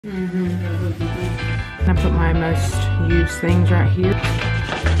I put my most used things right here.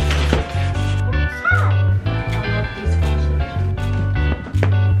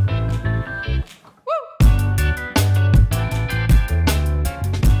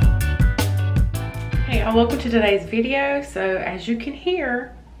 Hey, welcome to today's video. So as you can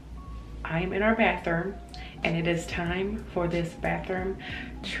hear, I am in our bathroom and it is time for this bathroom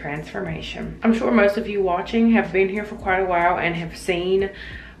transformation. I'm sure most of you watching have been here for quite a while and have seen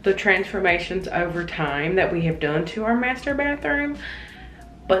the transformations over time that we have done to our master bathroom,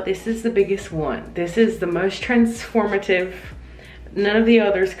 but this is the biggest one. This is the most transformative. None of the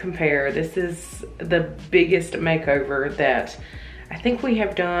others compare. This is the biggest makeover that I think we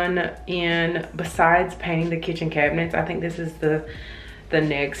have done, besides painting the kitchen cabinets. I think this is the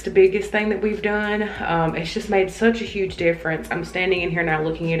next biggest thing that we've done. It's just made such a huge difference. I'm standing in here now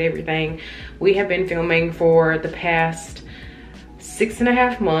looking at everything. We have been filming for the past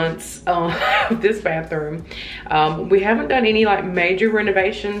 6.5 months of this bathroom. We haven't done any like major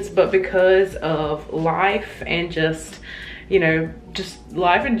renovations, but because of life and just, you know, just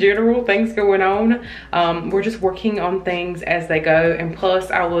life in general, things going on, we're just working on things as they go. And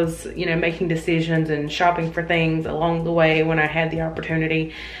plus I was, you know, making decisions and shopping for things along the way when I had the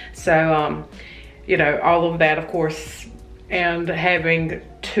opportunity. So, you know, all of that, of course, and having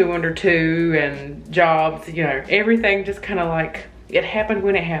 2 under 2 and jobs, you know, everything just kind of like, it happened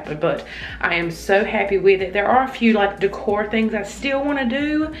when it happened. But I am so happy with it. There are a few like decor things I still want to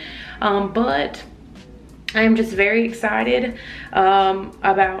do, but I am just very excited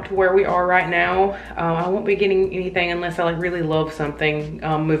about where we are right now. I won't be getting anything unless I like really love something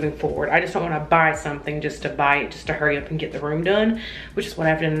moving forward. I just don't want to buy something just to buy it, just to hurry up and get the room done, which is what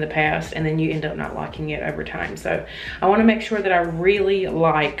I've done in the past, and then you end up not liking it over time. So I want to make sure that I really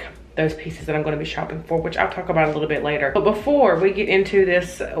like those pieces that I'm going to be shopping for, which I'll talk about a little bit later. But before we get into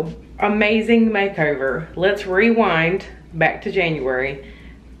this amazing makeover, let's rewind back to January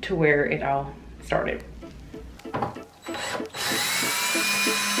to where it all started.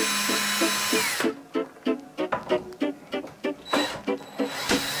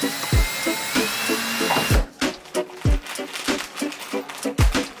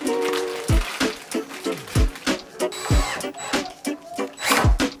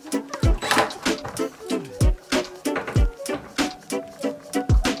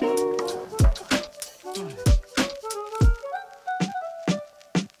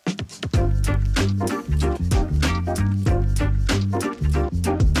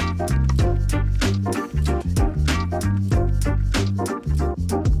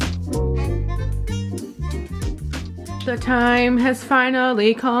 The time has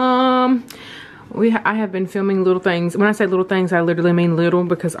finally come. I have been filming little things. When I say little things, I literally mean little,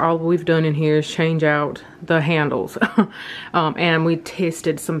 because all we've done in here is change out the handles. And we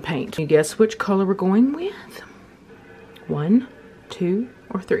tested some paint. You guess which color we're going with? 1, 2,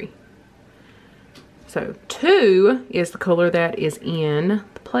 or 3? So 2 is the color that is in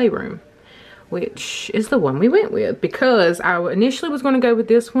the playroom, which is the one we went with, because I initially was going to go with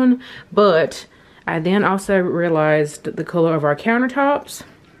this one, but I then also realized the color of our countertops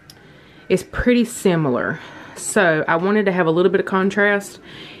is pretty similar. So I wanted to have a little bit of contrast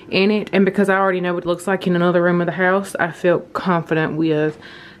in it. And because I already know what it looks like in another room of the house, I felt confident with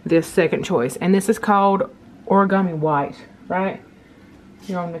this second choice. And this is called Origami White, right?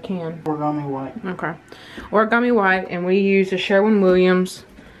 You're on the can. Origami White. Okay. Origami White, and we use a Sherwin-Williams.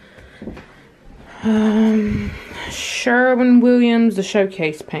 Sherwin-Williams, the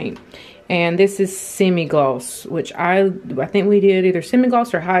Showcase paint. And this is semi-gloss, which I think we did either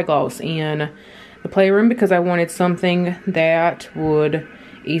semi-gloss or high gloss in the playroom, because I wanted something that would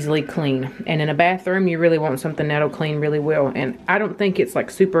easily clean. And in a bathroom, you really want something that'll clean really well. And I don't think it's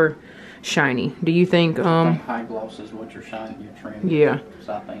like super shiny. Do you think? I think high gloss is what you're shining, you're trim. Yeah.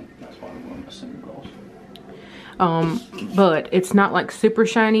 So I think that's why we're going to semi-gloss. But it's not like super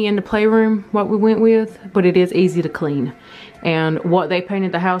shiny in the playroom, what we went with, but it is easy to clean. And what they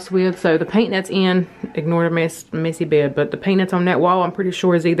painted the house with, so the paint that's in, ignore the messy bed, but the paint that's on that wall, I'm pretty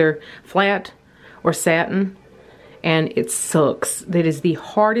sure is either flat or satin, and it sucks. That is the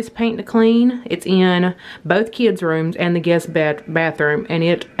hardest paint to clean. It's in both kids' rooms and the guest bathroom, and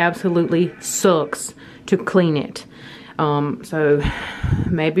it absolutely sucks to clean it. So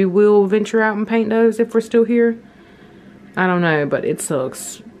maybe we'll venture out and paint those if we're still here. I don't know, but it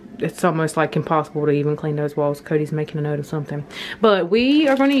sucks. It's almost like impossible to even clean those walls. Cody's making a note of something. But we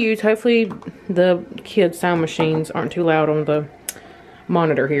are going to use, hopefully the kids' sound machines aren't too loud on the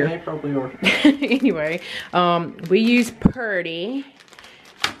monitor here. They probably are. Anyway, we use Purdy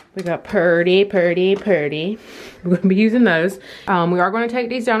We got purdy. We're going to be using those. We are going to take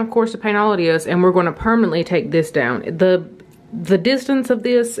these down, of course, to paint all of this, and we're going to permanently take this down. The distance of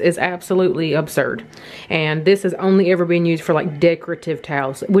this is absolutely absurd, and this has only ever been used for like decorative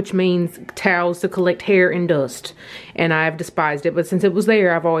towels, which means towels to collect hair and dust, and I've despised it. But since it was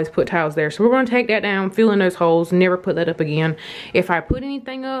there, I've always put towels there. So we're going to take that down, fill in those holes, never put that up again. If I put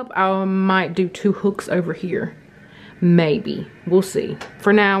anything up, I might do 2 hooks over here. Maybe. We'll see.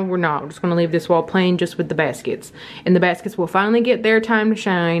 For now, we're not. We're just going to leave this wall plain just with the baskets. And the baskets will finally get their time to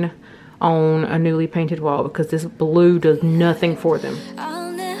shine on a newly painted wall, because this blue does nothing for them.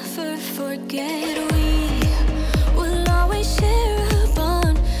 I'll never forget, we will always share a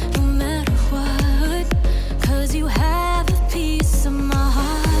bond no matter what, 'cause you have a piece of my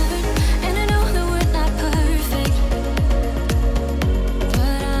heart, and I know that we're not perfect,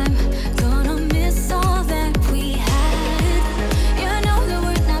 but I'm gonna miss all that we had. Yeah, I know that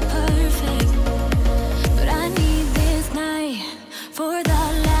we're not perfect, but I need this night for the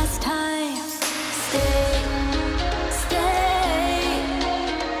last time.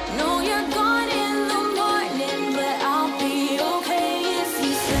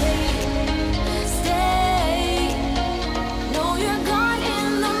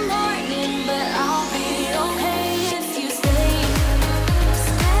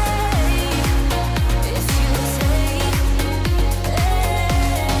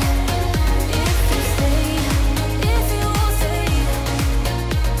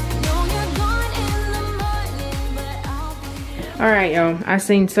 Alright, y'all, I've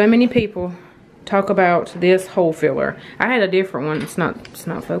seen so many people talk about this hole filler. I had a different one. It's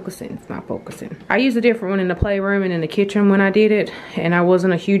not focusing. I used a different one in the playroom and in the kitchen when I did it, and I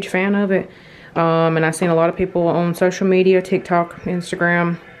wasn't a huge fan of it. And I've seen a lot of people on social media, TikTok,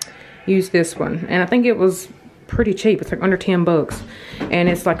 Instagram, use this one. And I think it was pretty cheap. It's like under 10 bucks. And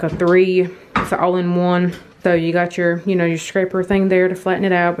it's like it's an all-in-one. So you got your, your scraper thing there to flatten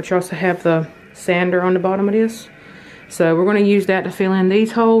it out, but you also have the sander on the bottom of this. So we're going to use that to fill in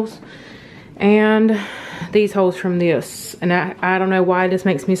these holes and these holes from this. And I don't know why this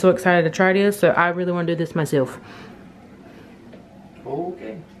makes me so excited to try this, so I really want to do this myself.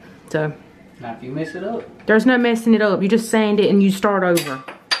 Okay. So now if you mess it up. There's no messing it up. You just sand it and you start over.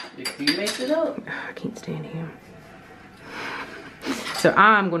 If you mess it up. I can't stand him. So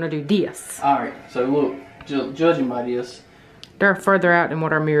I'm going to do this. Alright, so look, judging by this, they're further out than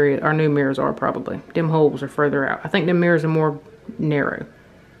what our new mirrors are, probably. Them holes are further out. I think them mirrors are more narrow.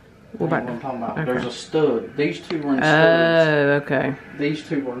 What I'm talking about. Okay. There's a stud. These two were in studs. Oh, okay. These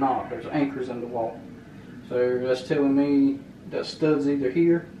two were not. There's anchors in the wall. So that's telling me that stud's either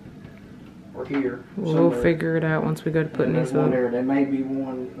here or here. We'll figure it out once we go to putting these up. There may be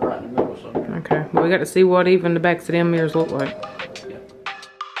one right in the middle somewhere. Okay. Well, we got to see what even the backs of them mirrors look like. Yeah.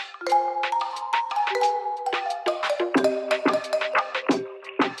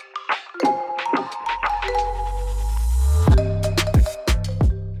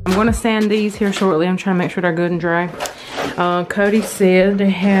 I'm going to sand these here shortly. I'm trying to make sure they're good and dry. Cody said they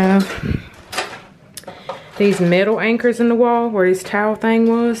have these metal anchors in the wall where this towel thing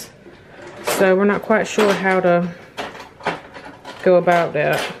was. So we're not quite sure how to go about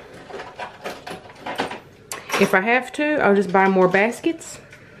that. If I have to, I'll just buy more baskets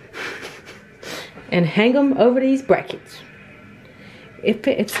and hang them over these brackets.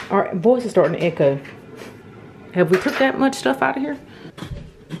 Our voice is starting to echo. Have we took that much stuff out of here?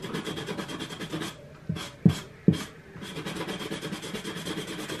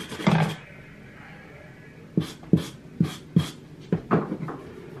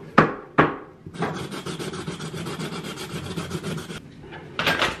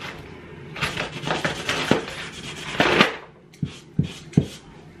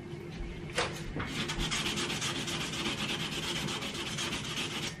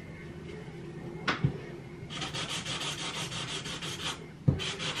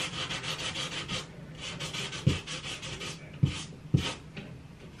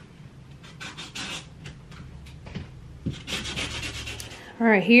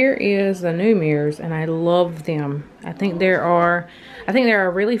 Alright, here is the new mirrors, and I love them. I think they're a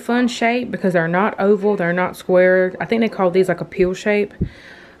really fun shape because they're not oval, they're not square. I think they call these like a peel shape.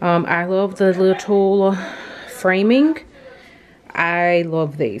 I love the little framing. I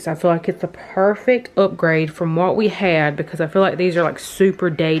love these. I feel like it's a perfect upgrade from what we had, because I feel like these are like super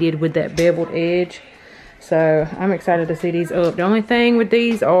dated with that beveled edge. So I'm excited to see these up. The only thing with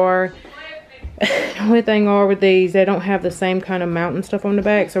these are they don't have the same kind of mountain stuff on the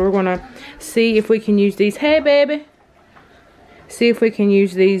back. So we're gonna see if we can use these. Hey baby, see if we can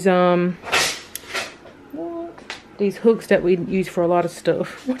use these these hooks that we use for a lot of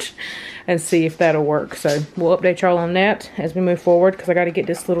stuff and see if that'll work. So we'll update y'all on that as we move forward, because I got to get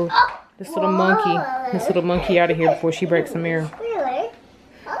this little monkey out of here before she breaks the mirror.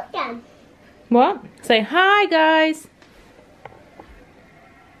 What? Say hi, guys.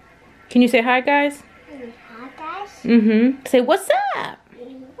 Can you say hi, guys? Hi, guys. Mm-hmm. Say what's up.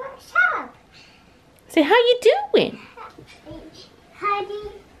 What's up? Say how you doing.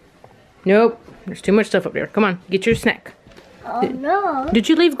 Honey. Nope. There's too much stuff up there. Come on, get your snack. Oh, no. Did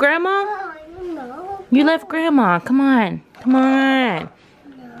you leave Grandma? Oh, no. You left Grandma. Come on. Come on.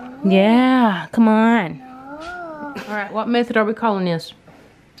 No. Yeah, come on. No. All right, what method are we calling this?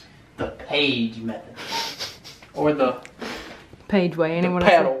 The page method. Or the Page way. Anyone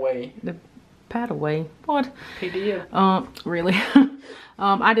paddle else? way. The paddle way. What? PDF. Really?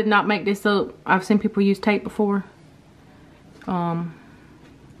 I did not make this up. I've seen people use tape before.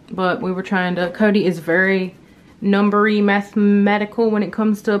 But we were trying to, Cody is very numbery, mathematical when it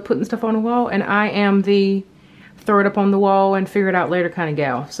comes to putting stuff on the wall, and I am the throw it up on the wall and figure it out later kind of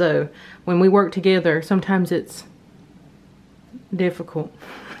gal. So when we work together, sometimes it's difficult.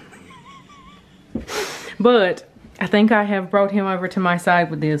 But I think I have brought him over to my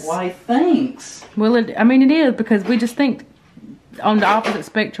side with this. Why, thanks. Well, I mean, it is because we just think on the opposite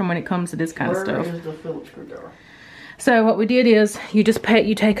spectrum when it comes to this kind of stuff. Where is the Phillips screwdriver? So what we did is you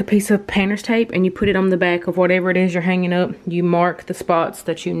take a piece of painter's tape and you put it on the back of whatever it is you're hanging up. You mark the spots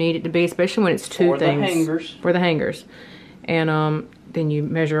that you need it to be, especially when it's two things. For the hangers. And then you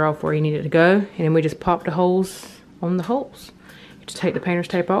measure off where you need it to go, and then we just pop the holes on the holes. You just take the painter's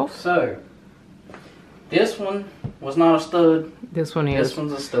tape off. So this one was not a stud. This one is. This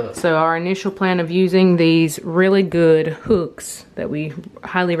one's a stud. So our initial plan of using these really good hooks that we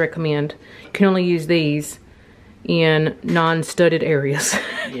highly recommend, you can only use these in non-studded areas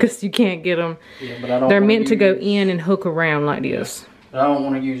because you can't get them. Yeah, but I don't They're meant to go in and hook around like this. But I don't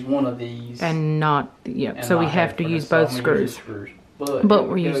want to use one of these. And not, yeah, so we have to use both screws. But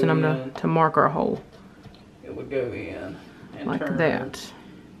we're using them to mark our hole. It would go in and like turn, that.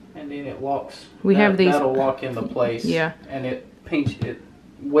 and then it locks. We have these. That'll lock into place. Yeah. And it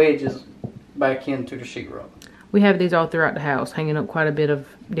wedges back into the sheetrock. We have these all throughout the house, hanging up quite a bit of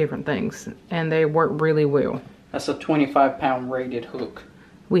different things, and they work really well. That's a 25-pound rated hook.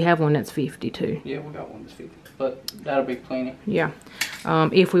 We have one that's 50 too. Yeah, we got one that's 50, but that'll be plenty. Yeah.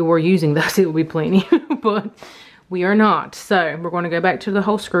 If we were using those, it would be plenty, but we are not. So we're going to go back to the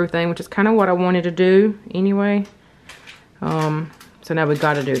whole screw thing, which is kind of what I wanted to do anyway. So now we've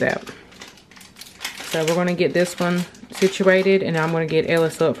got to do that. So we're going to get this one situated, and I'm going to get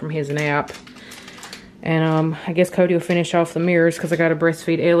Ellis up from his nap. And I guess Cody will finish off the mirrors because I got to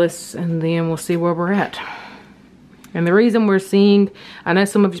breastfeed Ellis, and then we'll see where we're at. And the reason we're seeing, I know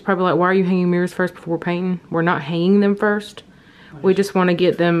some of you's probably like, why are you hanging mirrors first before painting? We're not hanging them first. We just want to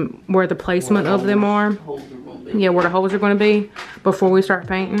get them where the placement of them are. Yeah, where the holes are going to be before we start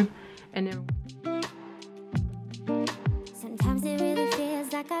painting. And then Sometimes it really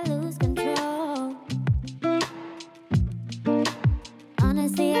feels like I lose control.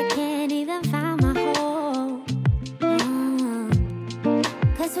 Honestly, I can't even find my hole.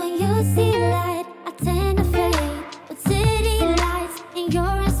 'Cause when you see light, I tend to fade. With city lights and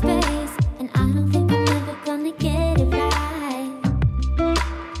you're in space, and I don't think I'm ever gonna get it right.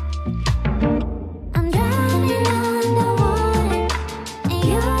 I'm drowning underwater, and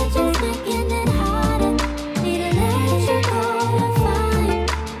you're just making it harder. Need to let you go to find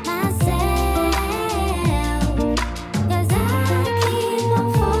myself. 'Cause I keep on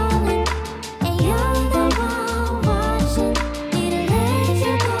falling, and you're the one watching. Need to let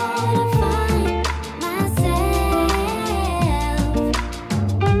you go to find myself.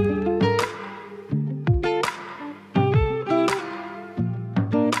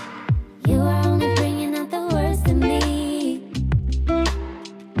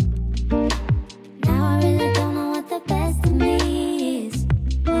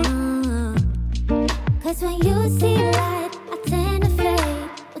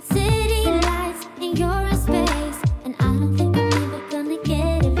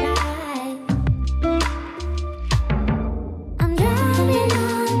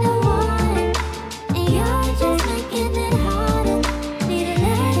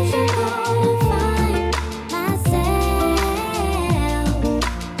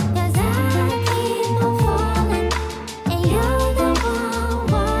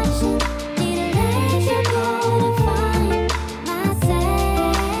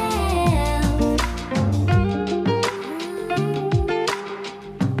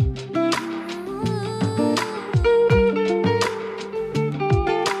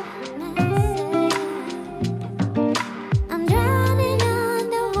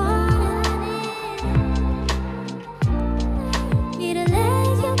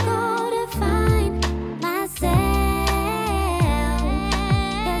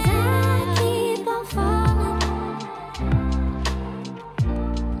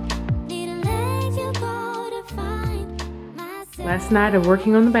 last night of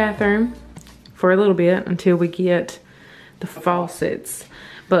working on the bathroom for a little bit until we get the faucets.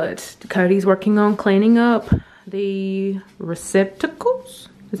 But Cody's working on cleaning up the receptacles.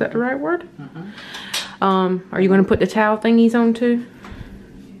 Is that the right word? Are you going to put the towel thingies on too?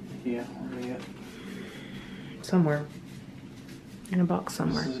 Yeah, where are they Somewhere. In a box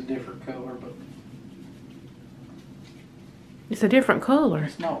somewhere. This is a different color, but It's a different color.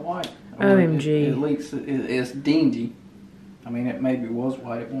 it's not white. OMG. It leaks. It's dingy. I mean, it maybe was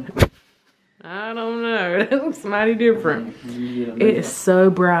white at one point. I don't know. It looks mighty different. You get a It is so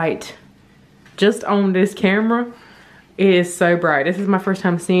bright. Just on this camera, it is so bright. This is my first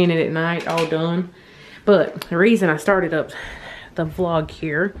time seeing it at night, all done. But the reason I started up the vlog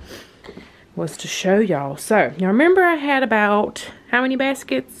here was to show y'all. So, y'all remember I had about, how many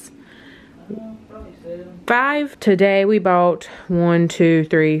baskets? Probably 7. 5. Today we bought 1, 2,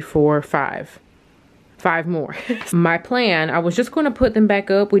 3, 4, 5. 5 more. My plan, I was just going to put them back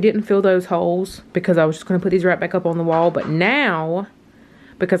up. We didn't fill those holes because I was just going to put these right back up on the wall. But now,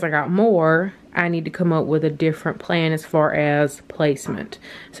 because I got more, I need to come up with a different plan as far as placement.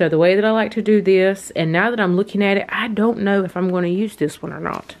 So the way that I like to do this, and now that I'm looking at it, I don't know if I'm going to use this one or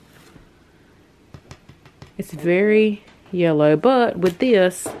not. It's very yellow, but with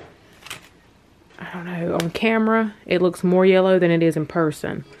this, I don't know, on camera, it looks more yellow than it is in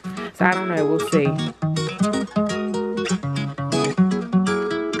person. So I don't know, we'll see.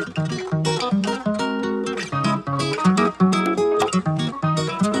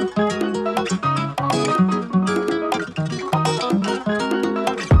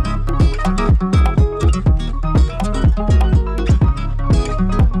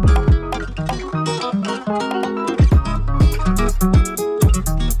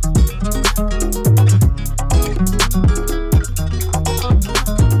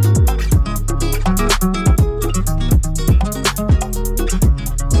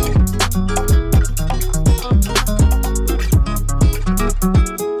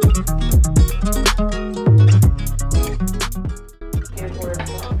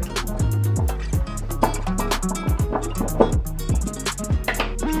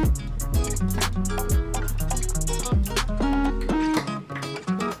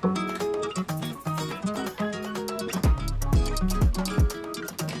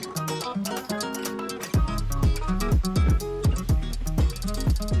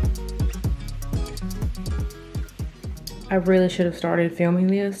 I really should have started filming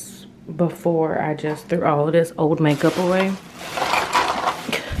this before I just threw all of this old makeup away.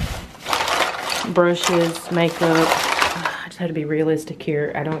 Brushes, makeup. I just had to be realistic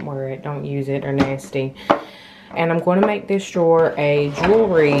here. I don't wear it, don't use it, or nasty. And I'm going to make this drawer a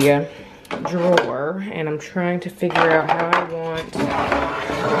jewelry drawer. And I'm trying to figure out how I want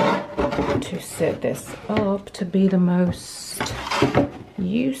to set this up to be the most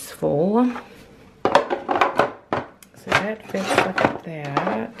useful. So that fits like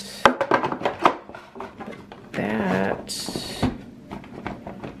that. But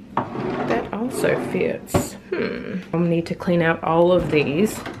that also fits. I need to clean out all of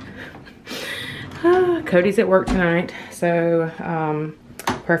these. Cody's at work tonight, so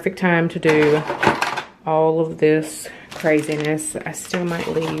perfect time to do all of this craziness. I still might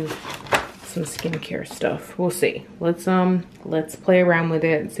leave some skincare stuff. We'll see. Let's play around with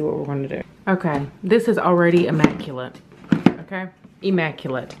it and see what we're going to do. Okay, this is already immaculate. Okay,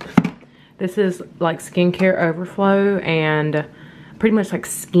 immaculate. This is like skincare overflow and pretty much like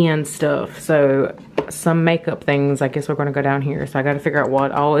skin stuff. So some makeup things, I guess we're going to go down here. So I got to figure out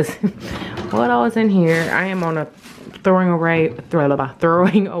what all is what all is in here. I am on a throwing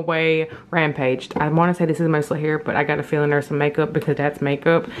away rampage. I want to say this is mostly hair, but I got a feeling there's some makeup because that's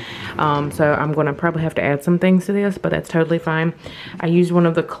makeup. So I'm going to probably have to add some things to this, but that's totally fine. I used one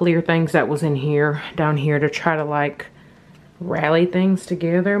of the clear things that was in here, down here, to try to like rally things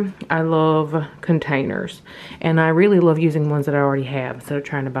together. I love containers, and I really love using ones that I already have instead of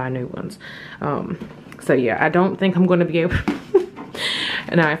trying to buy new ones. So yeah, I don't think I'm going to be able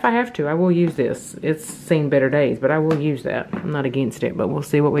now if I have to, I will use this. It's seen better days, but I will use that. I'm not against it, but we'll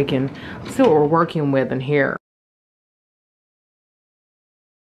see what we're working with in here.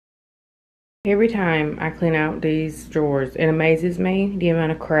 Every time I clean out these drawers, it amazes me the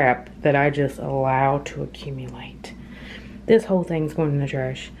amount of crap that I just allow to accumulate. This whole thing's going in the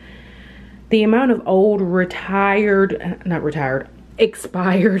trash. The amount of old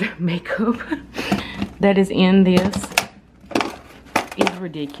expired makeup that is in this is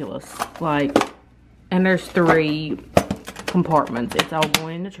ridiculous. Like, and there's 3 compartments. It's all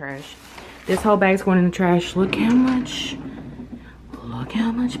going in the trash. This whole bag's going in the trash. Look how much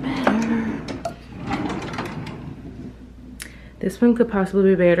better. This one could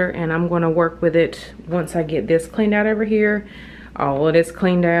possibly be better, and I'm going to work with it once I get this cleaned out over here. All of this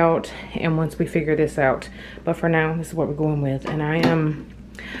cleaned out, and once we figure this out. But for now, this is what we're going with. And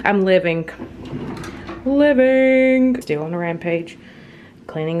I'm living still on a rampage,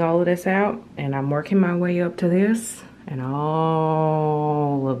 cleaning all of this out, and I'm working my way up to this and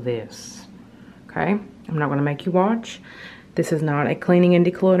all of this. Okay, I'm not going to make you watch. This is not a cleaning and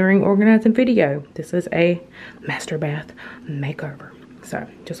decluttering organizing video. This is a master bath makeover. So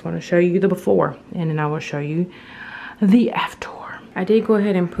just want to show you the before, and then I will show you the after. I did go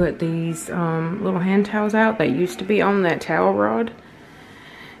ahead and put these little hand towels out that used to be on that towel rod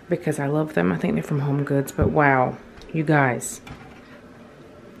because I love them. I think they're from Home Goods, but wow, you guys,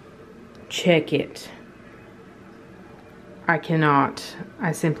 check it. I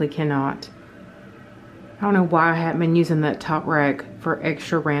simply cannot. I don't know why I haven't been using that top rack for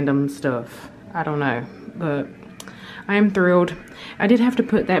extra random stuff. I don't know, but I am thrilled. I did have to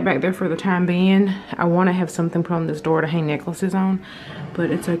put that back there for the time being. I want to have something put on this door to hang necklaces on,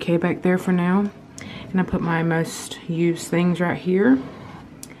 but it's okay back there for now. And I put my most used things right here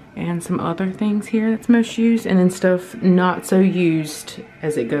and some other things here that's most used, and then stuff not so used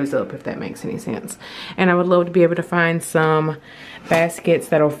as it goes up, if that makes any sense. And I would love to be able to find some baskets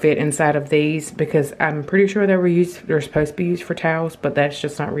that'll fit inside of these, because I'm pretty sure they're supposed to be used for towels, but that's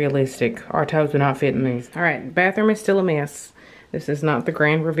just not realistic. Our towels do not fit in these. All right, bathroom is still a mess. This is not the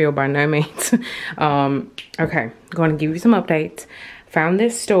grand reveal by no means. Okay, going to give you some updates. Found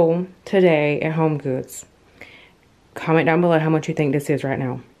this stool today at Home Goods. Comment down below how much you think this is right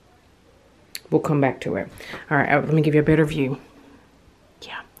now. We'll come back to it. All right, let me give you a better view.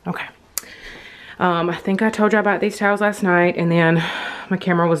 Yeah, okay. I think I told you about these towels last night, and then my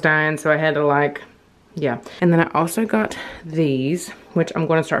camera was dying, so I had to yeah. And then I also got these, which I'm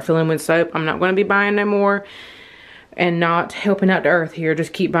going to start filling with soap. I'm not going to be buying no more and not helping out the earth here.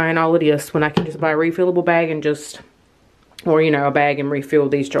 Just keep buying all of this when I can just buy a refillable bag and or you know, a bag and refill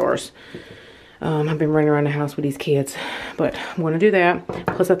these jars. I've been running around the house with these kids, but I'm going to do that.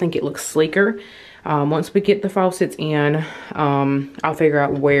 Plus, I think it looks sleeker. Once we get the faucets in, I'll figure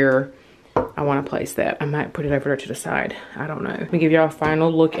out where I want to place that. I might put it over there to the side. I don't know. Let me give y'all a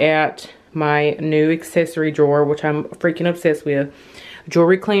final look at my new accessory drawer, which I'm freaking obsessed with.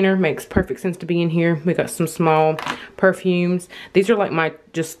 Jewelry cleaner makes perfect sense to be in here. We got some small perfumes. These are like my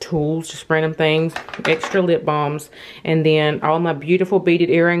just tools, just random things. Extra lip balms. And then all my beautiful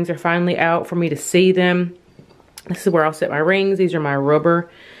beaded earrings are finally out for me to see them. This is where I'll set my rings. These are my rubber,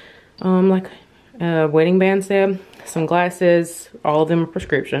 wedding band set. Some glasses. All of them are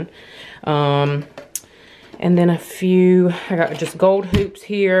prescription. And then a few, I got just gold hoops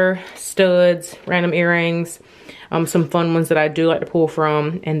here, studs, random earrings. Some fun ones that I do like to pull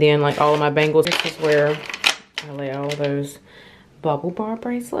from, and then like all of my bangles. This is where I lay all those bubble bar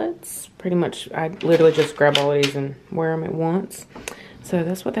bracelets. Pretty much, I literally just grab all of these and wear them at once. So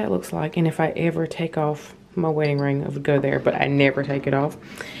that's what that looks like. And if I ever take off my wedding ring, it would go there, but I never take it off.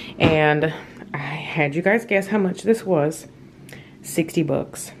 And I had you guys guess how much this was. 60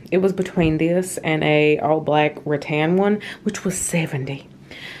 bucks. It was between this and a all black rattan one, which was 70.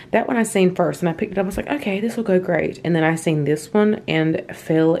 That one I seen first, and I picked it up. I was like, okay, this will go great. And then I seen this one and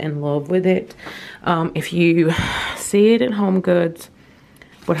fell in love with it. If you see it at Home Goods,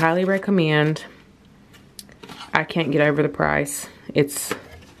 would highly recommend. I can't get over the price. It's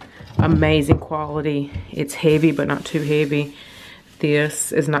amazing quality. It's heavy, but not too heavy.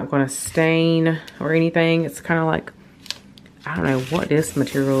 This is not going to stain or anything. It's kind of like, I don't know what this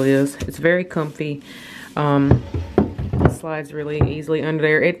material is. It's very comfy. It slides really easily under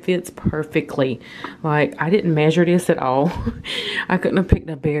there. It fits perfectly. Like, I didn't measure this at all. I couldn't have picked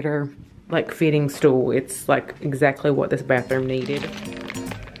a better like fitting stool. It's like exactly what this bathroom needed.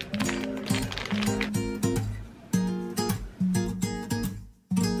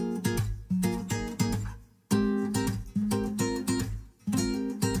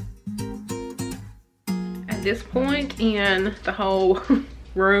 At this point in the whole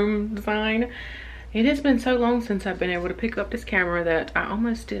room design, it has been so long since I've been able to pick up this camera that I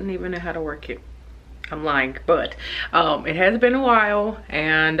almost didn't even know how to work it. I'm lying, but it has been a while,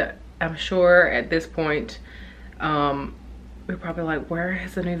 and I'm sure at this point we're probably like, where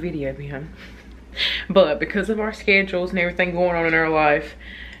has the new video been? But because of our schedules and everything going on in our life,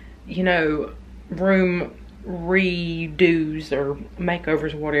 you know, room redos or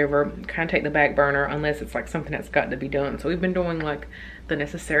makeovers or whatever kind of take the back burner unless it's like something that's got to be done. So we've been doing like the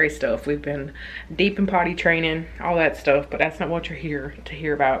necessary stuff. We've been deep in potty training, all that stuff, but that's not what you're here to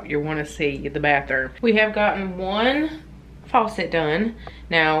hear about. You want to see the bathroom. We have gotten one faucet done.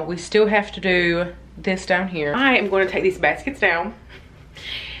 Now we still have to do this down here. I am going to take these baskets down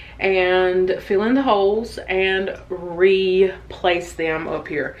and fill in the holes and replace them up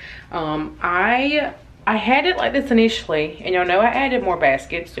here. I had it like this initially, and y'all know I added more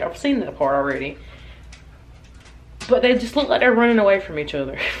baskets. Y'all have seen that part already. But they just look like they're running away from each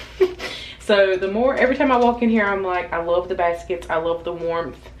other. So the more, every time I walk in here, I'm like, I love the baskets. I love the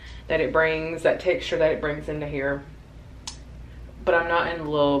warmth that it brings, that texture that it brings into here. But I'm not in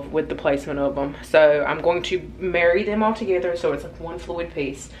love with the placement of them. So I'm going to marry them all together so it's like one fluid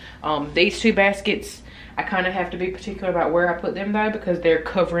piece. These two baskets, I kind of have to be particular about where I put them though, because they're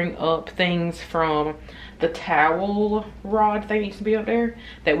covering up things from the towel rod that used to be up there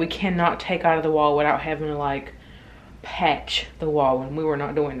that we cannot take out of the wall without having to like patch the wall, and we were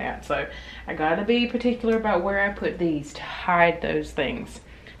not doing that. So I gotta be particular about where I put these to hide those things.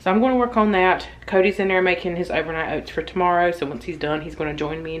 So I'm going to work on that. Cody's in there making his overnight oats for tomorrow. So once he's done, he's going to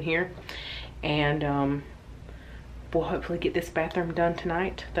join me in here. And we'll hopefully get this bathroom done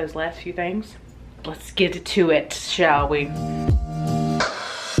tonight. Those last few things. Let's get to it, shall we?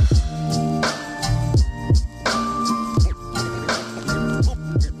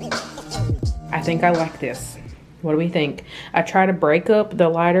 I think I like this. What do we think? I try to break up the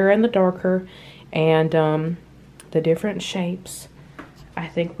lighter and the darker and the different shapes. I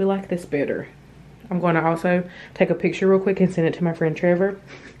think we like this better. I'm going to also take a picture real quick and send it to my friend Trevor,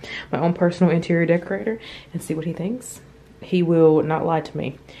 my own personal interior decorator, and see what he thinks. He will not lie to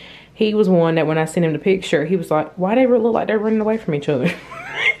me. He was one that when I sent him the picture, he was like, why do they look like they're running away from each other?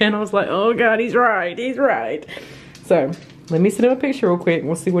 And I was like, oh God, he's right, he's right. So let me send him a picture real quick and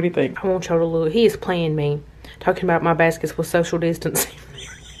we'll see what he thinks. I want y'all to look. He is playing me, talking about my baskets with social distancing.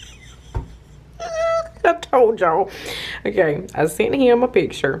 I told y'all. Okay, I sent him a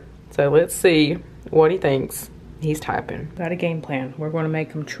picture. So let's see what he thinks. He's typing. Got a game plan. We're going to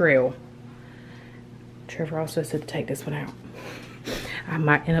make him trail. Trevor also said to take this one out. I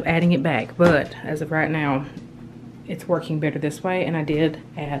might end up adding it back, but as of right now, it's working better this way. And I did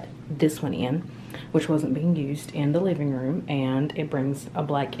add this one in, which wasn't being used in the living room, and it brings a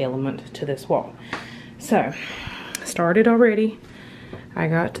black element to this wall. So, started already. I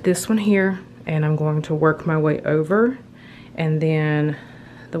got this one here, and I'm going to work my way over, and then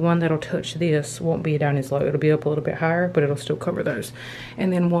the one that'll touch this won't be down as low. It'll be up a little bit higher, but it'll still cover those.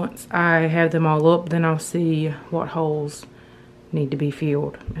 And then once I have them all up, then I'll see what holes need to be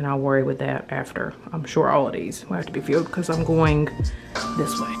filled, and I'll worry with that after. I'm sure all of these will have to be filled because I'm going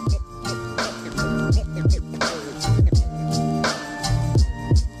this way.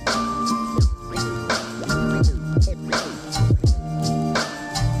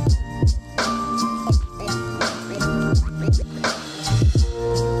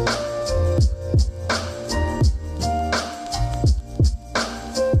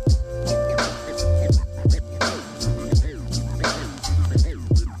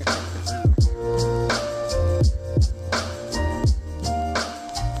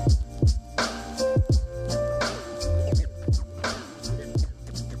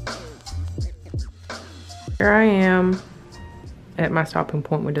 Here I am at my stopping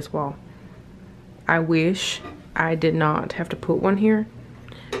point with this wall. I wish I did not have to put one here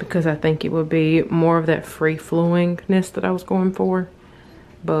because I think it would be more of that free flowingness that I was going for.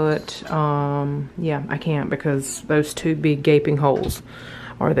 But yeah, I can't because those two big gaping holes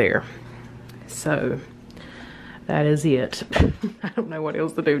are there. So that is it. I don't know what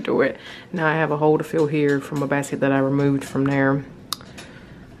else to do to it. Now I have a hole to fill here from a basket that I removed from there.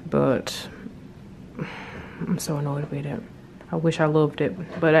 But I'm so annoyed with it. I wish I loved it,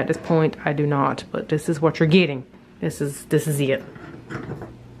 but at this point I do not. But this is what you're getting. This is it.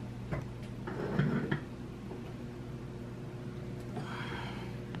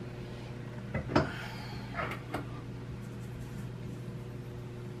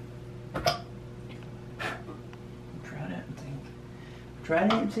 Try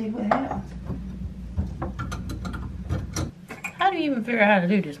that and see what happens. How do you even figure out how to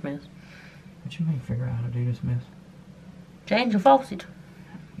do this mess? What you mean figure out how to do this mess? Change the faucet.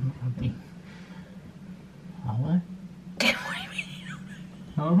 All right. What do you mean?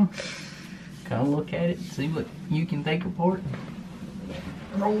 Huh? Come look at it, see what you can take apart.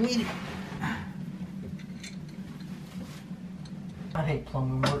 Roll with it. I hate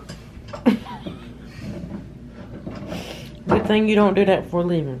plumbing work. Good thing you don't do that for a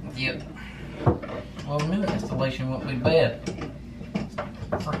living. Yep. Well, new installation won't be bad.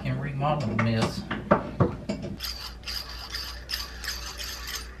 Freaking remodeling mess.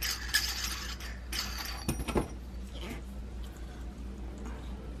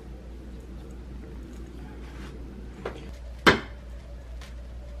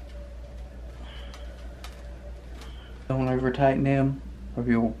 over tighten them or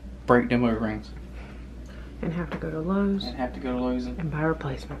you'll break them O-rings. And have to go to Lowe's. And have to go to Lowe's And buy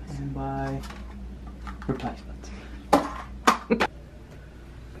replacements. and buy replacements. Okay.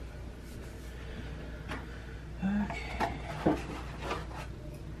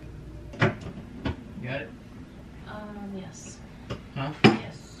 Got it? Yes. Huh?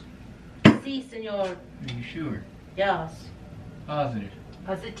 Yes. Si, senor. Are you sure? Yes. Positive.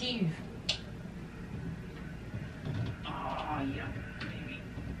 Positive. Oh, yeah, baby.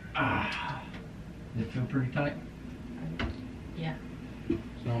 Ah. Does it feel pretty tight? Yeah.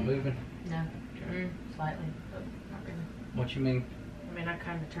 It's not moving? No. Slightly, but not really. What you mean? I mean, I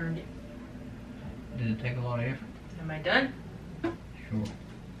kind of turned it. Did it take a lot of effort? Am I done? Sure.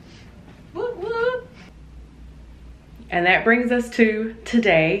 Whoop, whoop. And that brings us to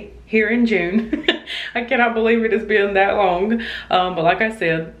today, here in June. I cannot believe it has been that long. But like I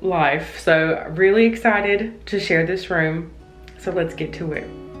said, life. So really excited to share this room. So let's get to it.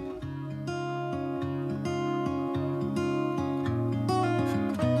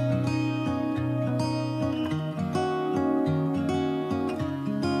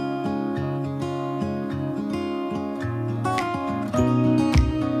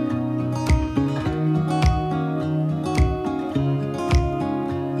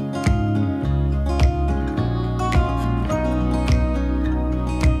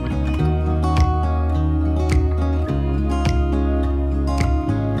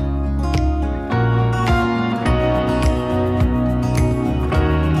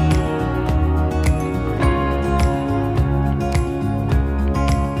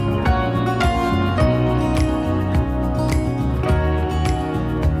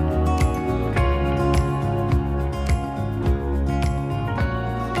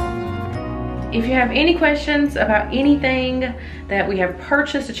 If you have any questions about anything that we have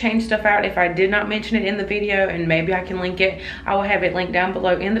purchased to change stuff out, if I did not mention it in the video, and maybe I can link it, I will have it linked down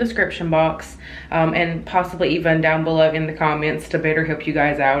below in the description box, and possibly even down below in the comments to better help you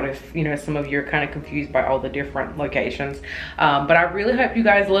guys out if, you know, some of you are kind of confused by all the different locations. But I really hope you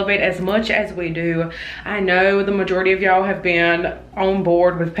guys love it as much as we do. I know the majority of y'all have been on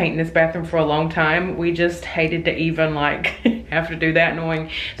board with painting this bathroom for a long time. We just hated to even like have to do that, knowing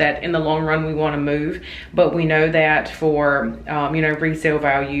that in the long run we want to move, but we know that for you know, resale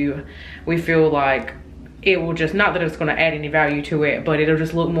value, we feel like it will just, not that it's going to add any value to it, but it'll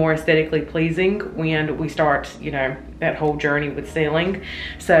just look more aesthetically pleasing when we start, you know, that whole journey with selling.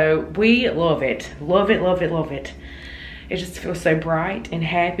 So we love it, love it, love it, love it. It just feels so bright and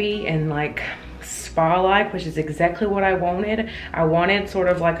happy and like spa-like, which is exactly what I wanted. I wanted sort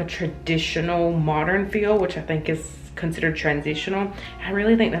of like a traditional modern feel, which I think is considered transitional. I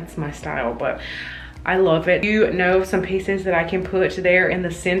really think that's my style, but I love it. You know some pieces that I can put there in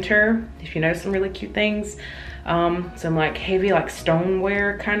the center, if you know some really cute things, some like heavy like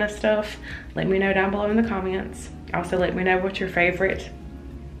stoneware kind of stuff, let me know down below in the comments. Also let me know what your favorite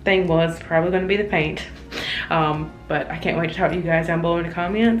thing was. Probably going to be the paint, but I can't wait to talk to you guys down below in the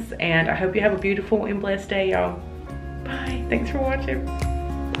comments, and I hope you have a beautiful and blessed day, y'all. Bye. Thanks for watching.